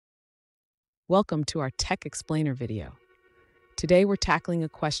Welcome to our Tech Explainer video. Today we're tackling a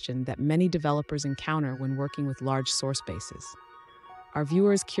question that many developers encounter when working with large source bases. Our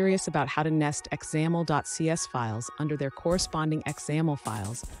viewer is curious about how to nest XAML.cs files under their corresponding XAML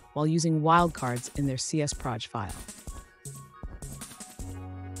files while using wildcards in their CSProj file.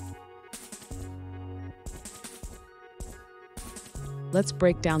 Let's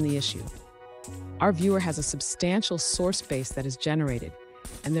break down the issue. Our viewer has a substantial source base that is generated,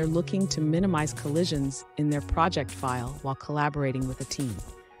 and they're looking to minimize collisions in their project file while collaborating with a team.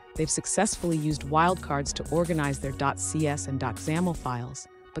 They've successfully used wildcards to organize their .cs and .xaml files,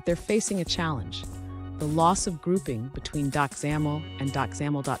 but they're facing a challenge: the loss of grouping between .xaml and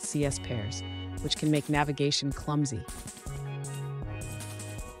 .xaml.cs pairs, which can make navigation clumsy.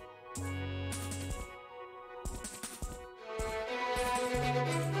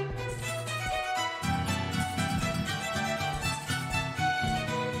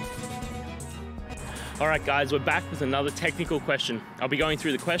 Alright guys, we're back with another technical question. I'll be going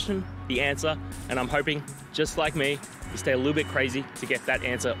through the question, the answer, and I'm hoping, just like me, you stay a little bit crazy to get that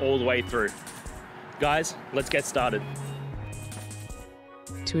answer all the way through. Guys, let's get started.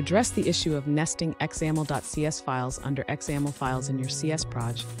 To address the issue of nesting XAML.cs files under XAML files in your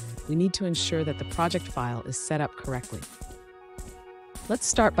CSProj, we need to ensure that the project file is set up correctly. Let's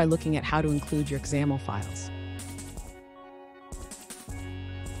start by looking at how to include your XAML files.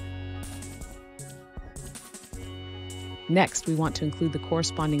 Next, we want to include the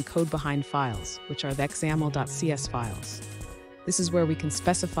corresponding code behind files, which are the XAML.cs files. This is where we can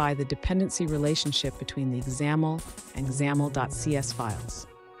specify the dependency relationship between the XAML and XAML.cs files.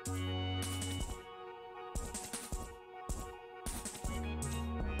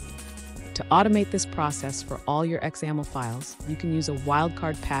 To automate this process for all your XAML files, you can use a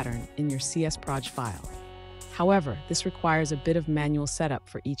wildcard pattern in your CSProj file. However, this requires a bit of manual setup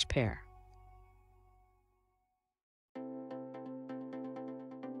for each pair.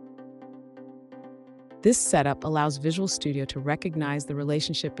 This setup allows Visual Studio to recognize the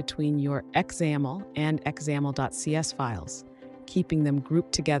relationship between your XAML and XAML.cs files, keeping them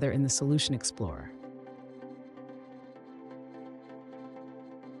grouped together in the Solution Explorer.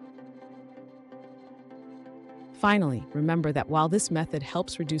 Finally, remember that while this method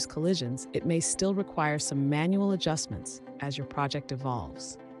helps reduce collisions, it may still require some manual adjustments as your project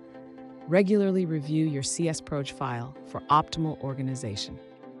evolves. Regularly review your CSProj file for optimal organization.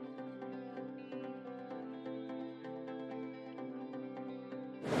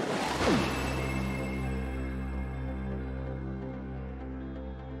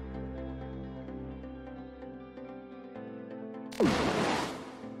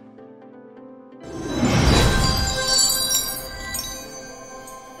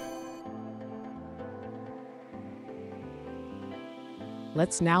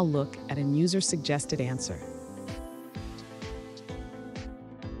 Let's now look at a user-suggested answer.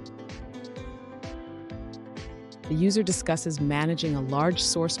 The user discusses managing a large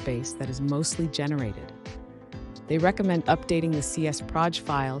source base that is mostly generated. They recommend updating the CSProj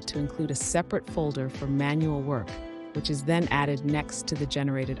file to include a separate folder for manual work, which is then added next to the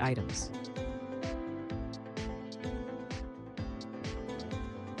generated items.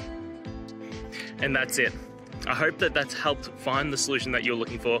 And that's it. I hope that that's helped find the solution that you're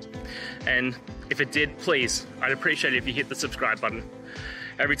looking for. And if it did, please, I'd appreciate it if you hit the subscribe button.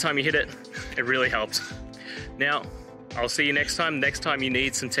 Every time you hit it, it really helps. Now, I'll see you next time you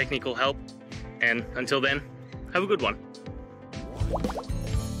need some technical help. And until then, have a good one.